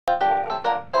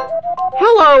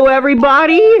Hello,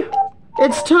 everybody!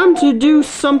 It's time to do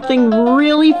something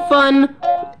really fun.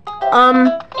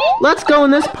 Let's go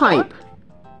in this pipe.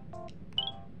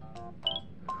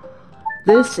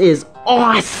 This is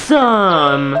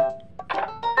awesome!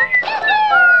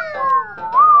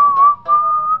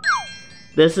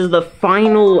 This is the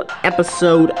final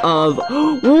episode of...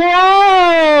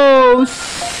 Whoa!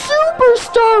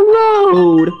 Superstar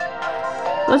Road!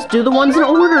 Let's do the ones in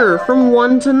order, from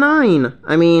 1 to 9.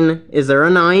 I mean, is there a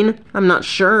 9? I'm not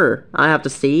sure. I have to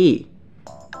see.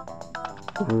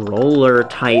 Roller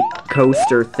type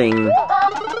coaster thing.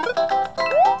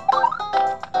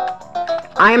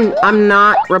 I'm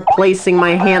not replacing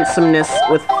my handsomeness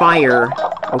with fire,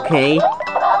 okay?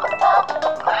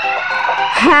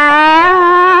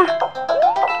 Ha!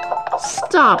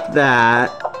 Stop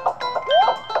that.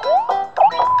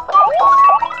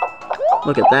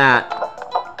 Look at that.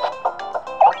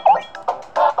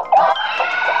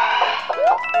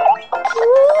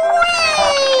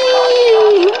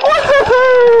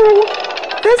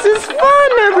 This is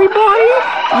fun, everybody!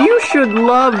 You should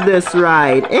love this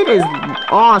ride. It is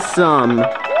awesome.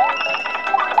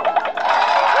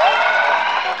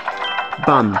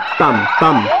 Bum, bum,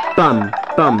 bum, bum,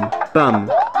 bum,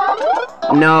 bum.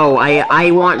 No,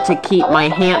 I want to keep my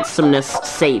handsomeness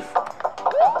safe.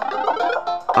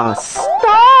 A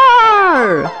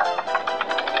star!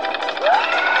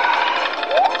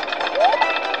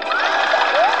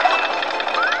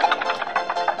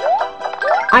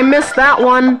 I missed that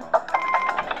one.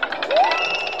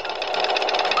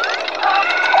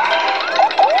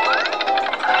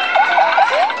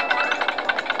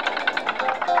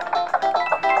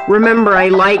 Remember, I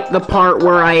like the part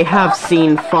where I have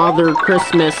seen Father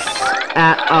Christmas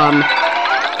at,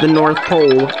 the North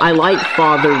Pole. I like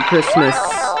Father Christmas.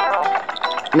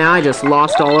 Now I just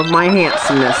lost all of my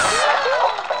handsomeness.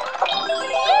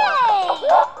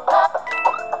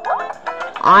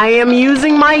 I am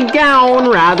using my gown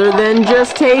rather than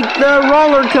just take the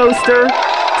roller coaster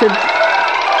to...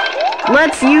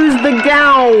 Let's use the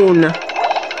gown!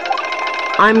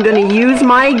 I'm gonna use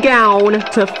my gown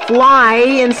to fly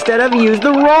instead of use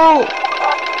the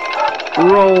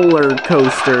roller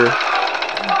coaster.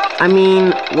 I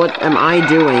mean, what am I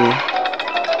doing?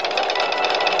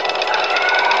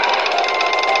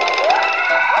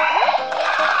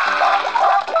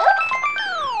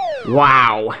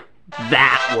 Wow,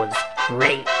 that was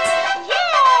great. Yay!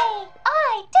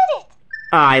 I did it!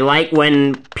 I like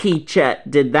when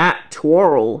Peachette did that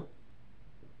twirl.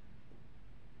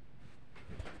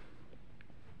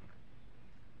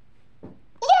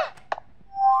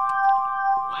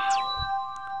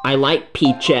 I like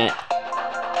Peachette.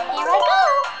 Here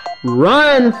I go!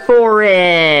 Run for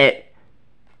it!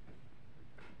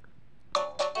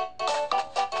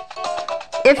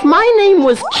 If my name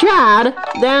was Chad,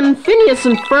 then Phineas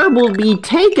and Ferb will be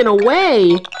taken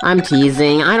away. I'm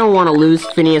teasing. I don't want to lose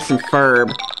Phineas and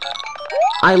Ferb.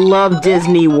 I love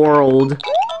Disney World.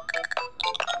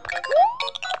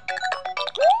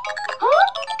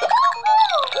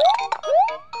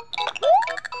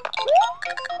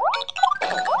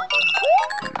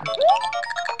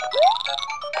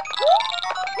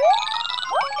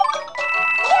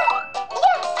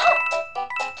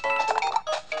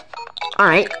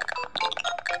 Alright.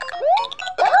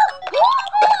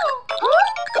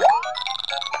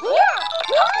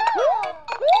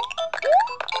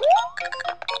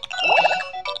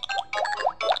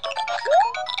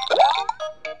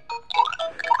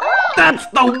 That's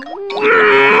the...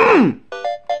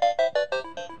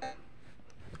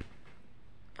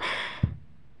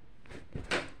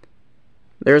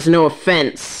 There's no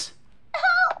offense.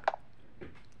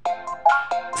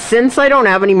 Since I don't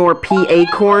have any more P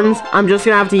acorns, I'm just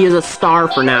gonna have to use a star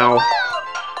for now.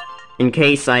 In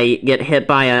case I get hit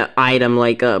by an item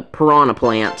like a piranha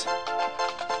plant.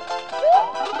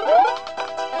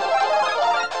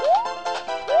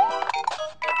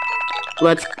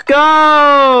 Let's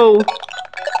go!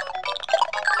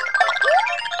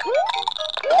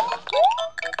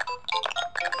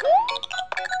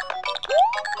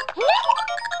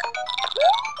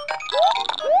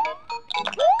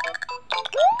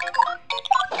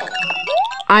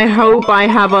 I hope I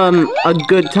have a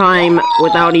good time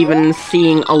without even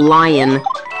seeing a lion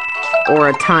or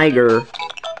a tiger.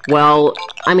 Well,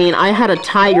 I mean, I had a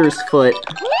tiger's foot.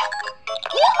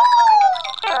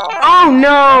 Oh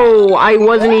no! I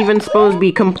wasn't even supposed to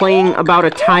be complaining about a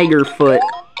tiger foot.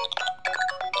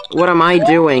 What am I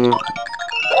doing?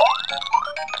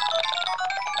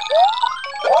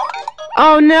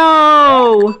 Oh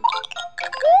no!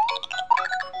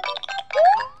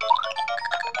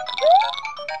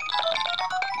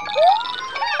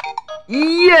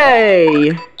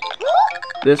 Yay!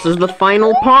 This is the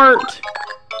final part.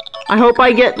 I hope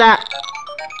I get that.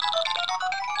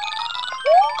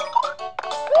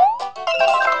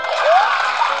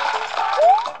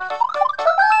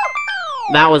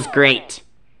 That was great.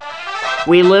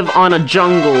 We live on a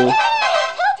jungle.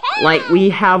 Like we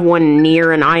have one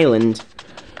near an island.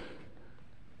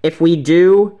 If we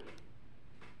do,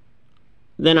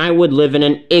 then I would live in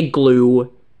an igloo.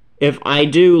 If I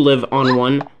do live on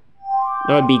one,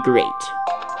 that would be great.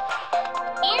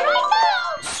 Here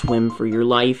I go. Swim for your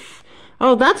life.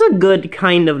 Oh, that's a good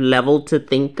kind of level to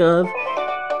think of.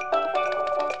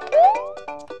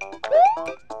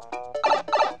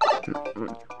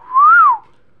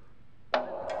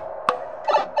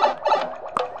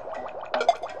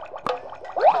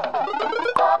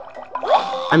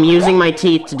 I'm using my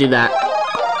teeth to do that.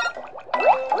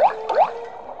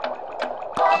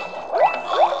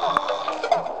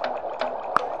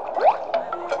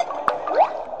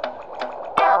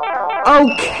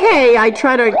 Okay, I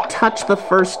try to touch the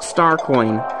first star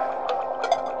coin.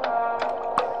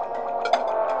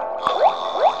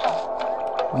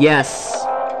 Yes.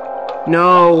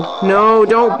 No, no,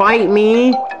 don't bite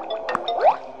me.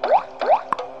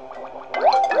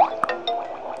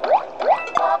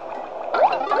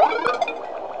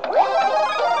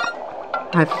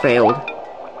 I failed.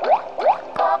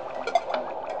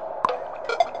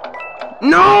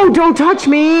 No, don't touch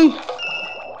me!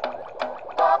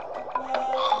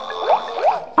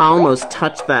 I almost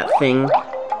touched that thing.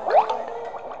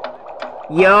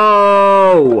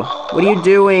 Yo! What are you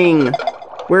doing?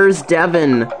 Where's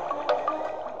Devin?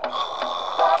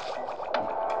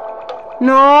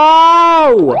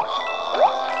 No!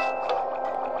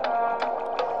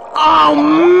 Oh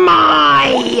my!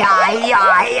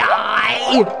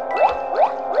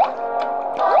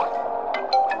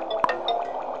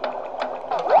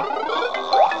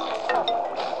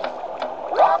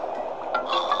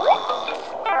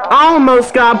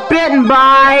 Almost got bitten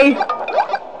by!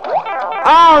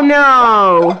 Oh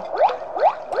no!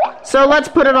 So let's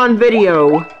put it on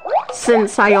video,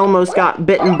 since I almost got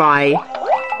bitten by.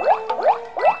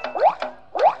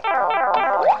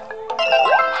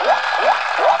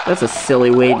 That's a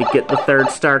silly way to get the third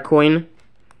star coin.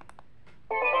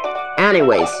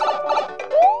 Anyways.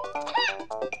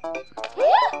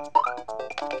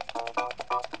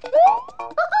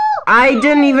 I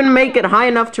didn't even make it high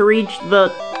enough to reach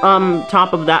the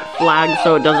top of that flag,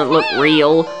 so it doesn't look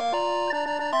real.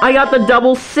 I got the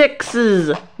double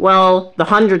sixes! Well, the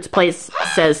hundreds place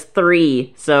says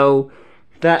 3, so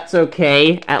that's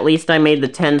okay. At least I made the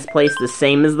tens place the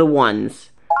same as the ones.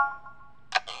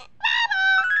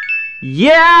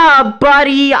 Yeah,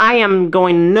 buddy! I am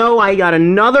going to know I got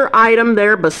another item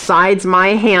there besides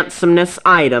my handsomeness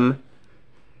item.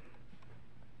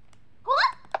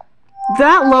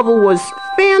 That level was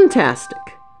fantastic.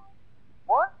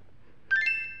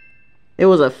 It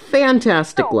was a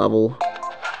fantastic level.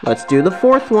 Let's do the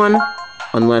fourth one.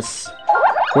 Unless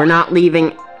we're not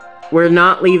leaving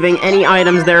any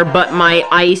items there but my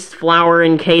ice flower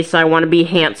in case I want to be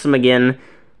handsome again.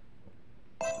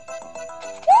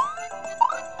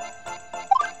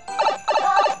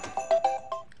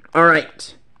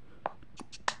 Alright.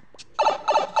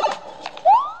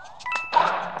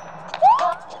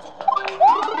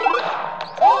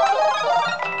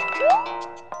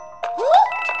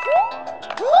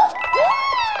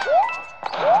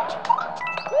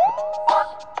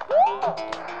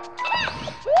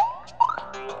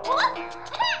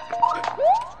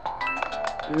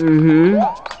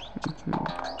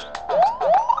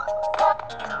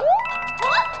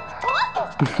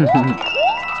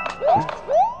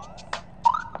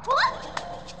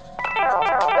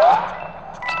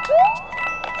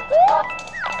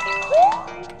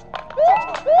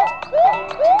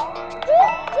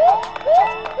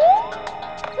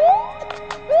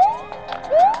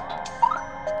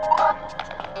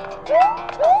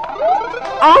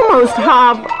 Almost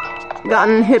have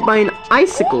gotten hit by an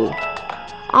icicle.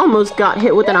 Almost got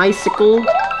hit with an icicle.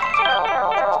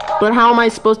 But how am I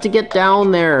supposed to get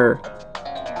down there?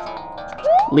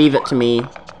 Leave it to me.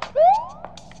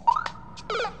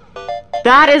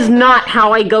 That is not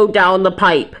how I go down the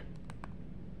pipe.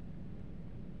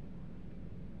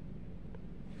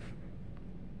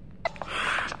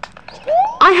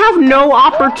 I have no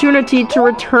opportunity to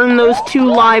return those 2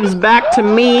 lives back to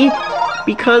me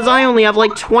because I only have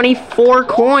like 24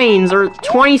 coins or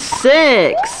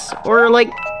 26 or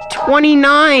like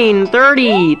 29,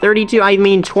 30, 32, I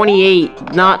mean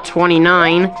 28, not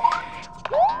 29.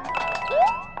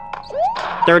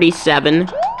 37.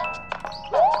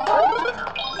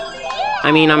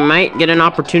 I mean, I might get an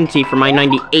opportunity for my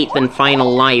 98th and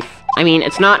final life. I mean,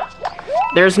 it's not...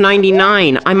 There's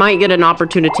 99. I might get an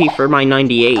opportunity for my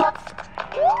 98th.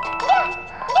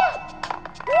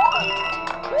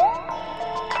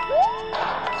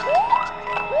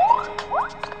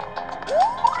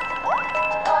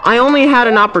 I only had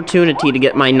an opportunity to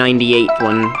get my 98th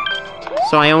one.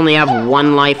 So I only have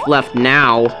one life left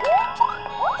now.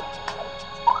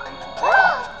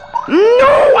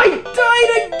 No, I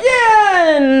died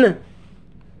again!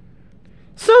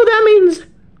 So that means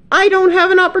I don't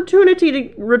have an opportunity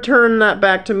to return that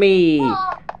back to me.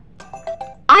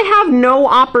 I have no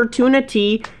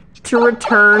opportunity to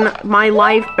return my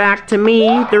life back to me.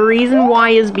 The reason why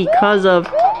is because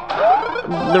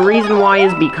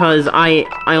I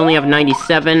only have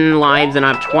 97 lives and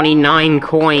I have 29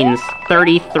 coins.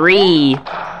 33.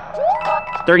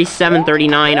 37,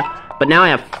 39. But now I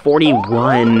have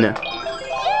 41.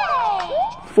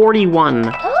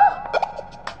 41.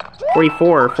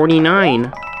 44,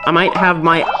 49. I might have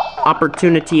my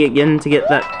opportunity again to get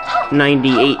that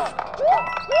 98th.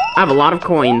 I have a lot of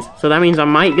coins, so that means I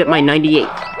might get my 98th.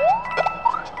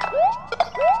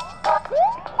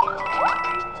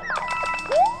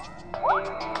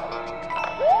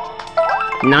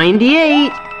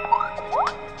 98.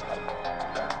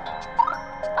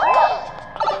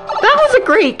 That was a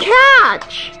great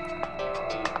catch.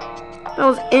 That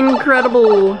was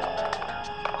incredible.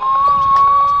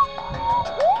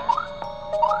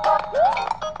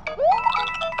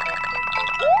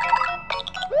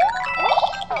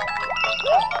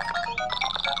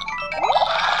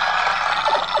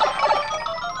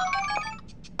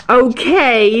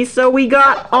 Okay, so we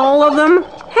got all of them.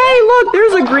 Hey, look,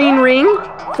 there's a green ring.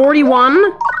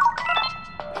 41.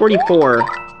 44.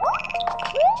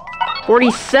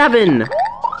 47.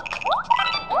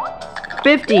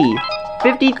 50.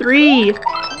 53.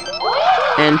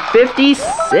 And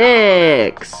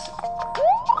 56.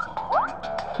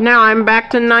 Now I'm back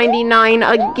to 99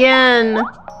 again.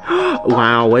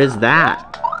 Wow, what is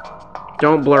that?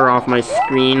 Don't blur off my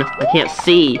screen. I can't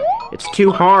see. It's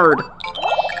too hard.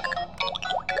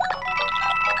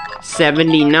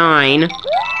 79.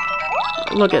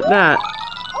 Look at that.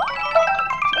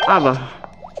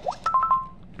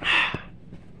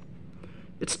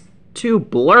 It's too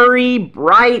blurry,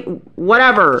 bright,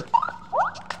 whatever.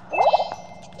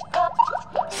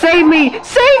 Save me!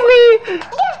 Save me!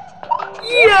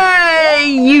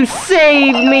 Yay! You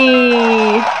saved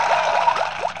me!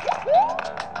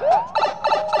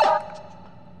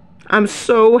 I'm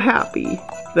so happy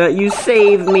that you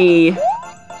saved me.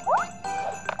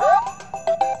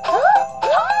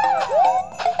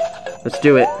 Let's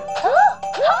do it.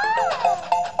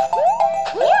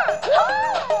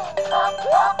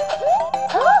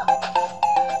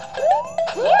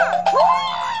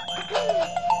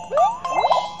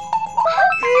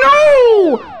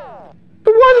 No!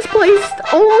 The ones placed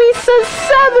only says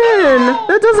 7!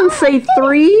 That doesn't say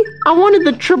 3. I wanted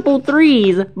the triple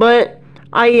threes, but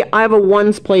I have a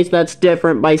ones place that's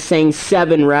different by saying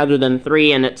 7 rather than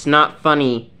 3, and it's not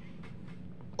funny.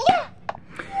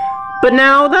 But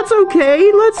now, that's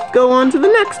okay. Let's go on to the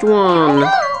next one.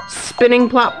 Spinning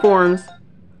platforms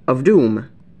of doom.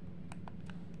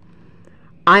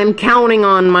 I'm counting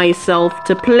on myself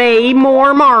to play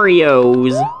more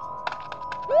Marios.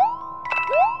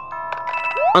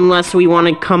 Unless we want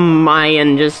to come by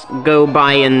and just go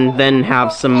by and then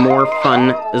have some more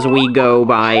fun as we go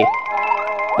by.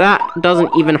 That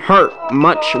doesn't even hurt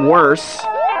much worse.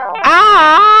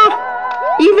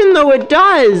 Ah! Even though it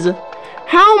does!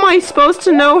 How am I supposed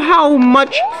to know how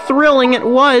much thrilling it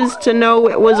was to know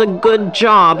it was a good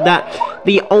job that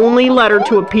the only letter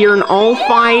to appear in all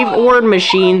 5 word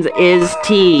machines is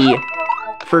T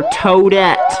for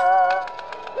Toadette?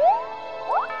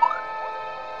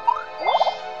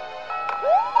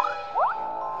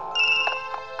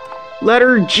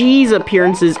 Letter G's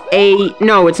appearance is A.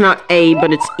 No, it's not A,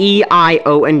 but it's E, I,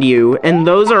 O, and U. And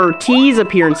those are T's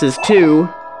appearances too.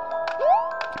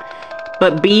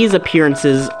 But B's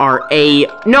appearances are A.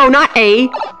 No, not A.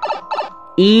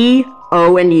 E,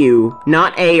 O, and U.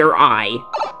 Not A or I.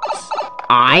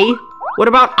 I? What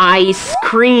about ice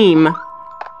cream?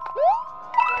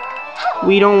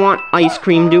 We don't want ice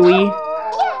cream, do we?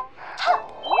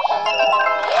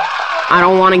 I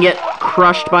don't want to get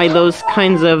crushed by those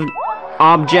kinds of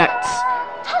objects.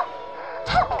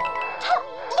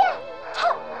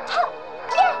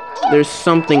 There's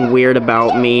something weird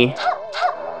about me.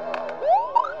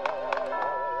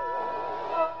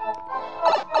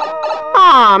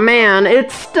 Ah, man, it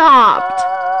stopped!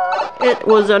 It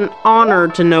was an honor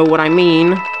to know what I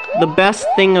mean. The best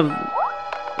thing of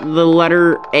the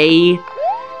letter A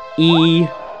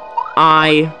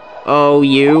E-I-O-U.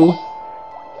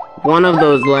 One of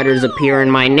those letters appear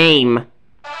in my name.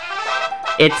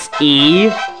 It's E,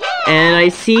 and I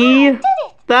see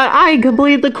that I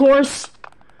completed the course.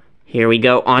 Here we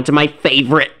go, on to my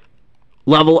favorite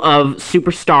level of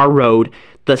Superstar Road,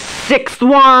 the 6th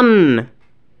one!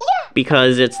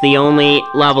 Because it's the only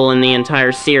level in the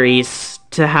entire series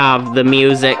to have the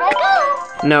music.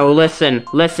 No,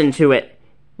 listen to it.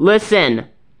 Listen!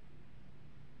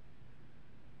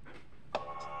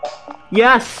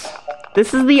 Yes!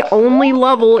 This is the only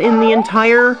level in the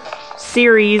entire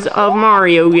series of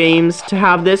Mario games to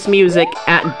have this music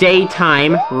at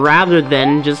daytime rather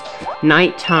than just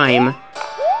nighttime.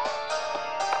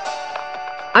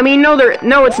 I mean, no,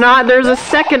 it's not. There's a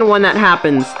second one that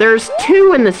happens. There's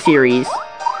 2 in the series.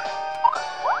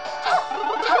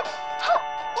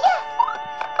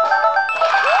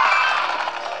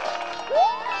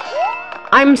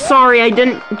 I'm sorry, I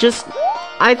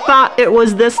thought it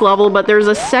was this level, but there's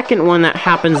a second one that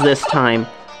happens this time.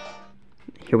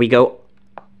 Here we go.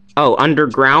 Oh,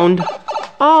 underground?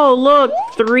 Oh, look!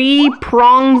 3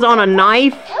 prongs on a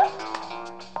knife?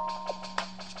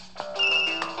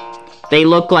 They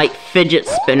look like fidget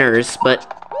spinners, but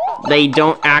they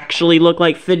don't actually look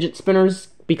like fidget spinners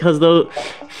because the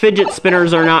fidget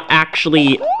spinners are not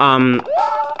actually,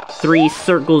 3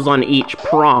 circles on each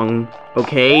prong,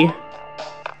 okay?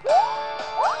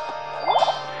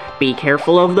 Be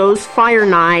careful of those fire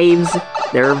knives.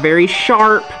 They're very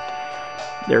sharp.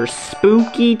 They're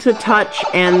spooky to touch,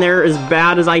 and they're as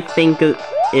bad as I think it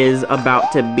is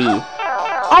about to be.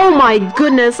 Oh my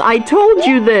goodness, I told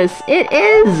you this! It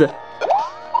is!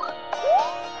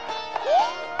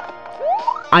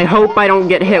 I hope I don't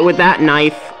get hit with that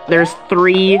knife. There's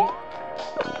 3.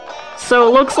 So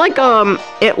it looks like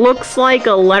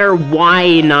a letter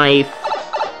Y knife.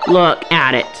 Look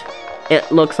at it.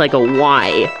 It looks like a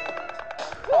Y.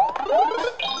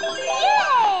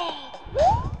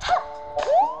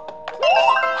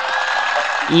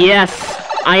 Yes,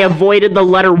 I avoided the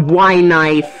letter Y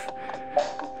knife.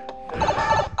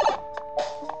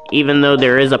 Even though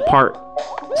there is a part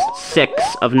 6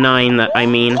 of 9 that I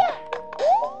mean.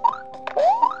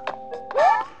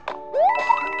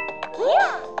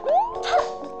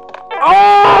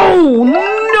 Oh,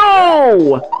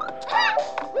 no!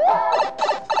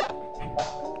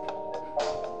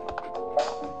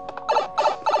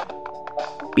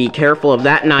 Be careful of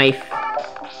that knife.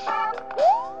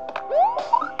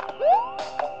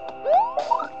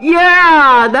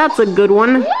 Yeah, that's a good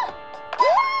one.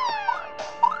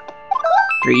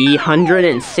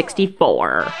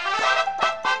 364.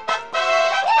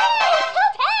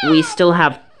 We still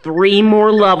have 3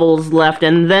 more levels left,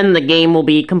 and then the game will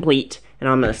be complete. And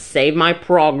I'm gonna save my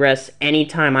progress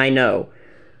anytime I know.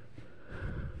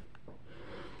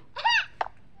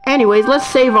 Anyways, let's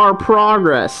save our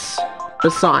progress.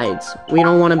 Besides, we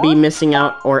don't want to be missing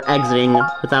out or exiting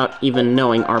without even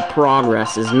knowing our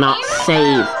progress is not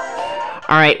saved.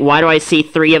 Alright, why do I see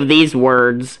 3 of these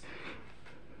words?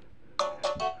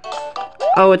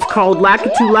 Oh, it's called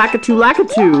Lakitu, Lakitu,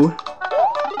 Lakitu.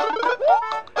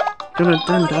 Dun,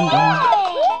 dun, dun, dun.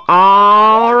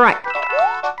 Alright.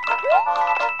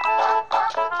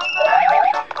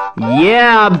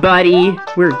 Yeah, buddy.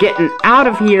 We're getting out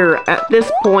of here at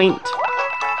this point.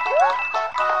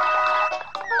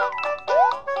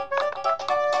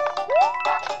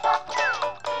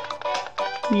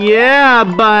 Yeah,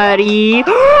 buddy.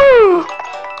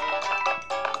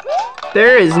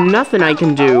 There is nothing I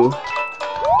can do.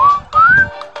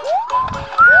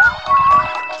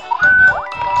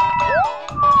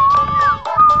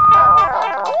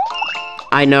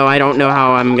 I know, I don't know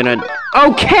how I'm gonna...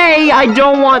 Okay, I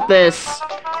don't want this!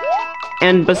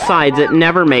 And besides, it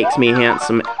never makes me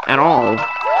handsome at all.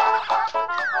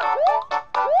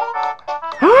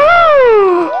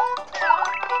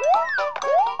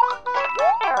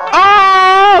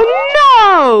 Oh,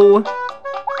 no!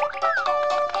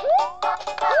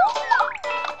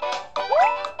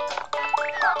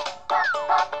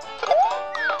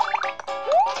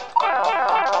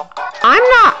 I'm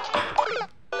not...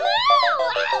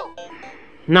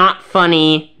 Not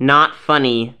funny, not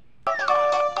funny.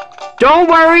 Don't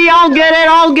worry, I'll get it,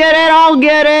 I'll get it, I'll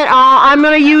get it. I'm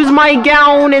gonna use my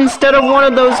gown instead of one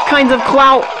of those kinds of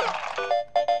clout.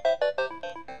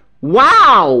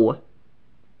 Wow!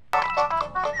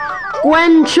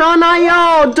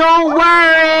 Gwen-chanayo, don't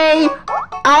worry!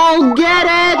 I'll get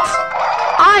it!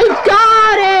 I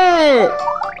got it!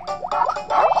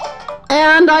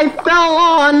 And I fell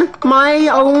on my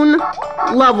own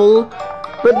level.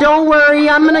 But don't worry,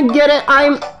 I'm gonna get it.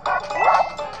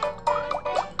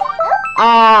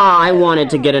 I wanted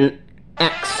to get an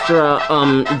extra,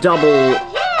 double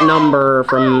number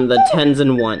from the tens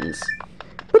and ones.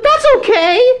 But that's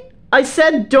okay! I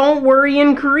said don't worry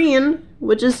in Korean,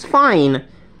 which is fine.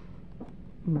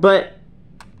 But...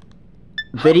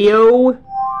 video... Here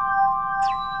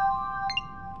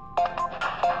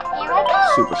I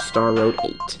go. Superstar Road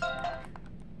 8.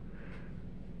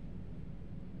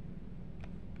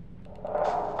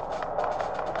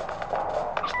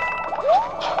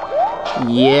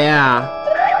 Yeah.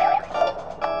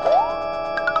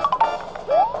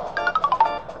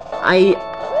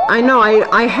 I know,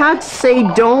 I had to say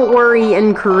don't worry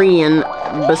in Korean.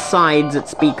 Besides,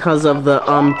 it's because of the,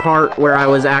 part where I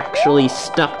was actually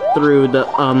stuck through the,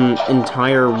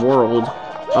 entire world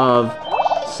of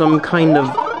some kind of...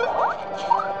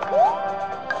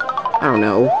 I don't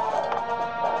know.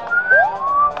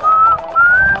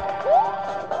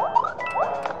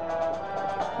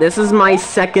 This is my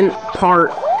second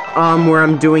part, where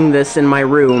I'm doing this in my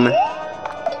room.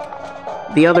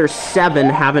 The other 7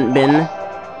 haven't been.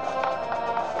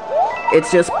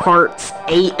 It's just parts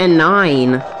 8 and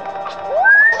 9.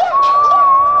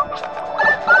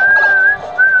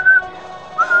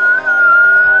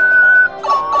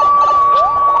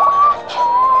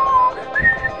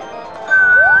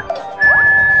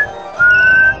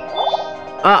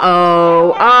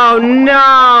 Uh-oh. Oh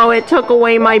no! It took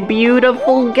away my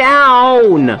beautiful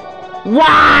gown!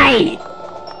 Why?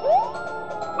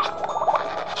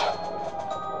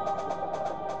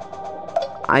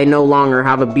 I no longer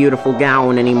have a beautiful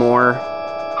gown anymore.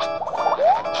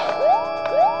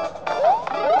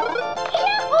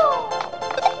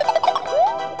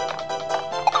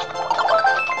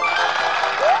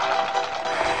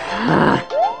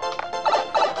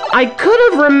 I could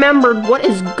have remembered what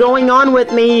is going on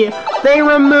with me. They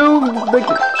removed the...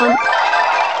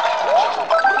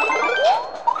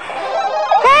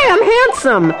 Hey, I'm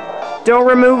handsome! Don't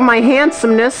remove my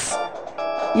handsomeness.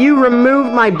 You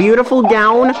removed my beautiful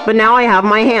gown, but now I have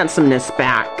my handsomeness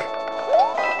back.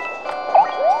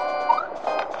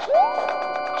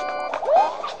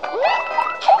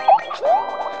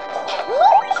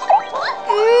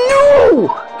 No!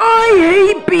 I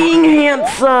hate being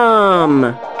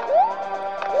handsome!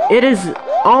 It is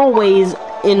always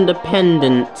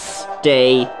Independence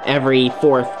Day every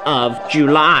 4th of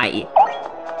July.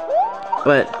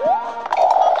 But...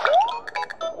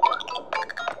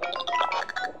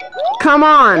 come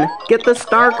on! Get the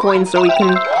star coin so we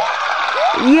can...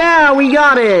 yeah, we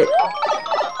got it!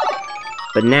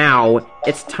 But now,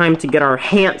 it's time to get our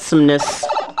handsomeness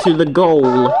to the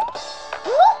goal.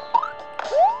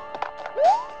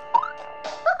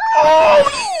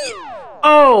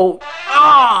 Oh!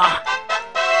 Ah!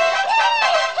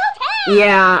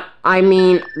 Yeah, I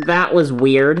mean, that was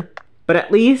weird. But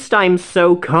at least I'm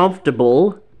so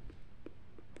comfortable.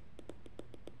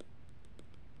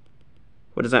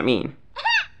 What does that mean?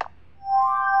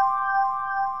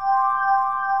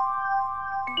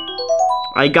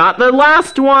 I got the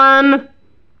last one!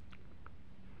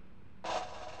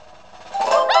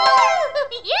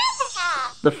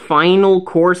 The final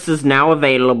course is now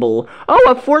available. Oh,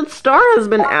 a 4th star has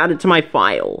been added to my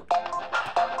file.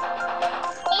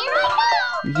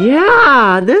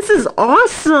 Yeah, this is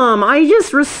awesome! I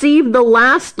just received the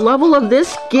last level of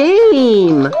this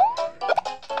game!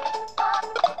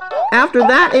 After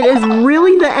that, it is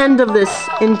really the end of this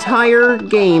entire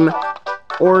game,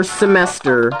 or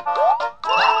semester.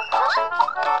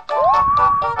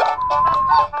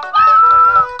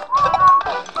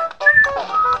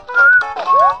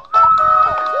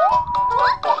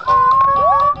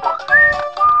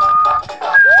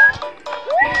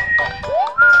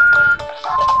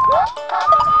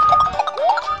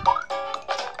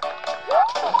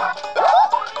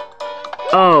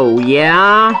 Oh,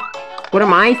 yeah? What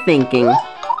am I thinking?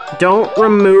 Don't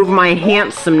remove my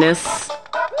handsomeness.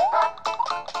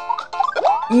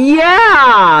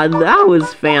 Yeah! That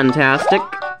was fantastic,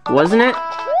 wasn't it?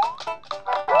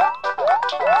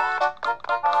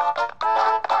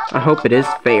 I hope it is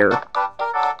fair.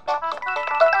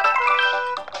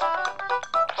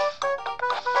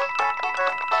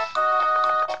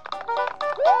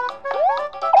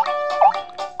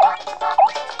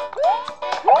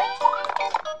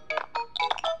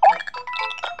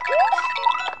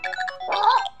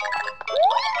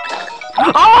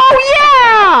 Oh,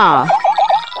 yeah!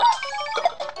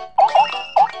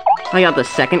 I got the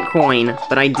second coin,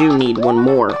 but I do need one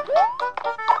more.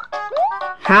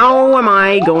 How am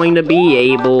I going to be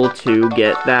able to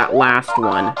get that last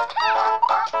one?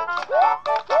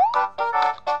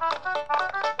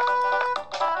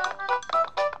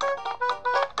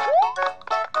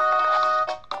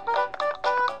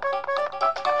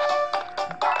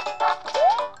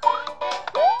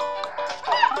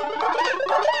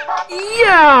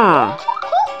 Yeah!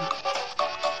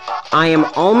 I am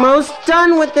almost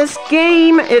done with this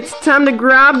game. It's time to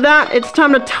grab that. It's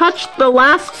time to touch the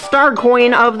last star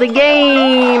coin of the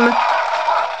game.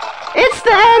 It's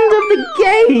the end of the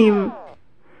game.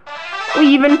 We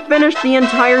even finished the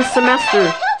entire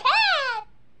semester.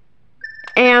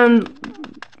 And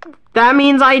that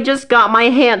means I just got my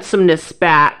handsomeness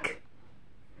back.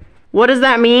 What does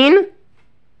that mean?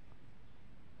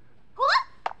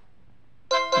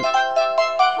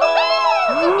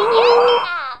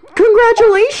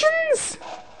 Congratulations!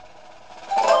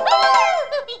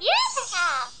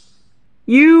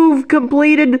 You've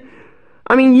completely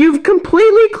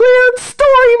cleared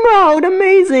story mode!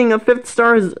 Amazing! A 5th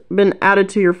star has been added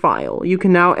to your file. You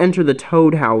can now enter the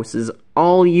Toad houses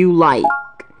all you like.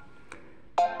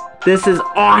 This is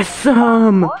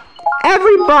awesome!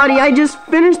 Everybody, I just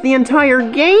finished the entire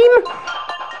game!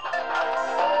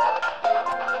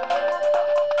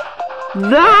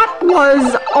 That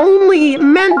was only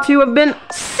meant to have been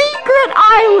Secret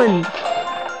Island!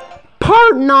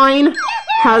 Part 9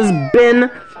 has been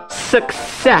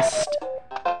successed.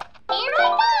 Here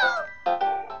I go!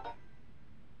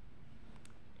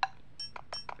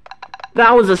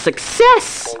 That was a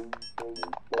success!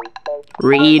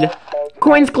 Read.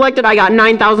 Coins collected, I got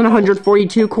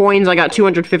 9,142 coins, I got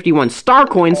 251 star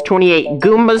coins, 28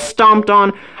 Goombas stomped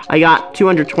on, I got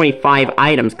 225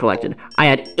 items collected. I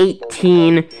had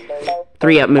 18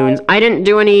 3-up moons. I didn't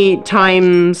do any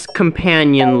times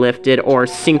companion lifted or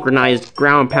synchronized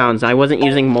ground pounds. I wasn't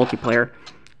using multiplayer.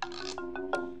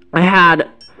 I had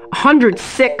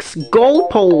 106 goal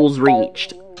poles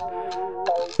reached.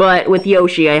 But with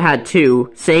Yoshi, I had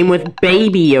 2. Same with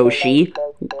Baby Yoshi.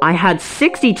 I had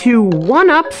 62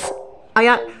 1-ups. I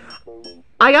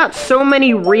got so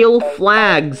many real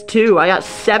flags, too. I got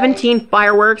 17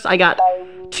 fireworks. I got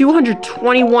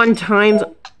 221 times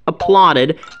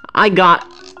applauded. I got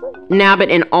Nabbit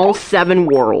in all 7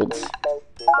 worlds.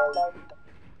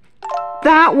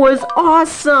 That was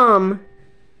awesome!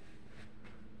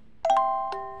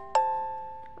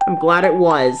 I'm glad it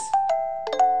was.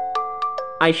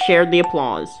 I shared the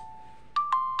applause.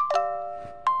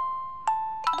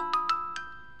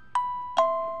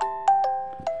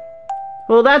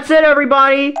 Well, that's it,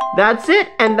 everybody. That's it,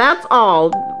 and that's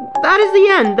all. That is the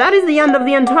end. That is the end of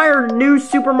the entire new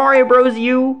Super Mario Bros.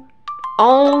 U.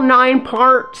 All 9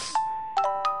 parts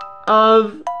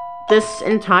of this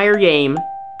entire game.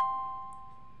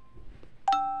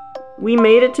 We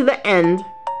made it to the end,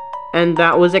 and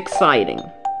that was exciting.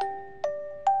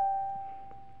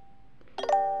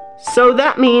 So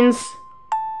that means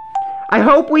I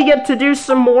hope we get to do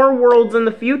some more worlds in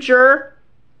the future.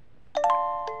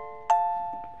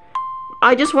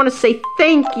 I just want to say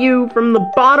thank you from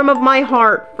the bottom of my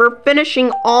heart for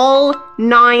finishing all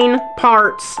 9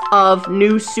 parts of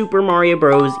New Super Mario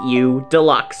Bros. U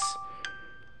Deluxe.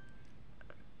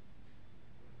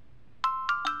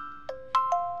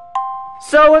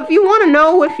 So if you want to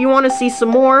know if you want to see some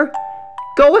more,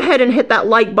 go ahead and hit that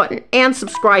like button and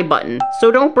subscribe button,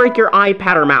 so don't break your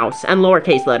iPad or mouse, and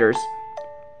lowercase letters.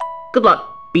 Good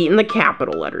luck beating the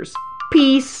capital letters.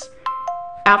 Peace.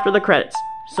 After the credits.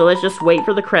 So let's just wait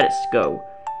for the credits to go.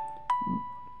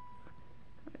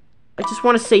 I just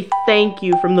want to say thank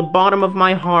you from the bottom of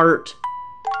my heart.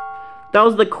 That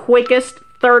was the quickest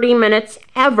 30 minutes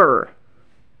ever.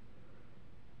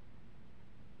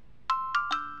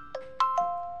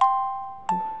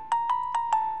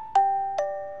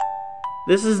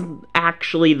 This is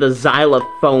actually the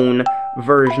xylophone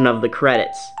version of the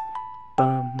credits.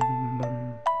 Bum,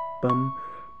 bum, bum,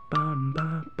 bum, ba,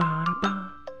 ba, ba, ba.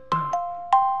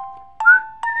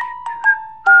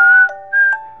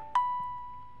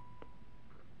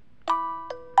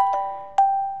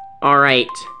 Alright.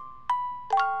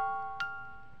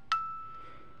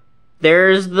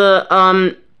 There's the,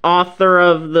 author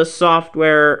of the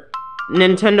software.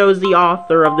 Nintendo's the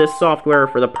author of this software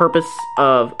for the purpose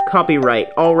of copyright.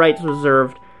 All rights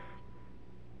reserved.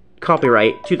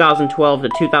 Copyright 2012 to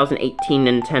 2018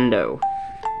 Nintendo.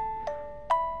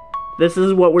 This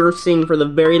is what we're seeing for the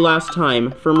very last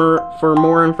time. For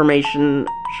more information,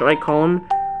 should I call them?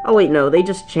 Oh wait, no, they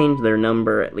just changed their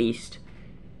number at least.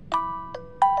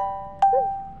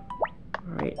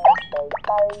 Alright.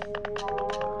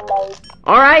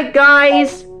 Alright,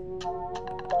 guys!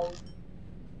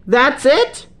 That's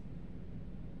it?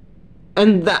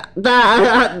 And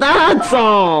that's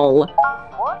all!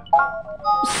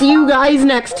 See you guys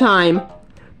next time.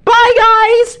 Bye,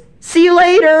 guys! See you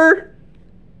later!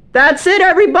 That's it,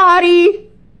 everybody!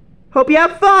 Hope you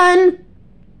have fun!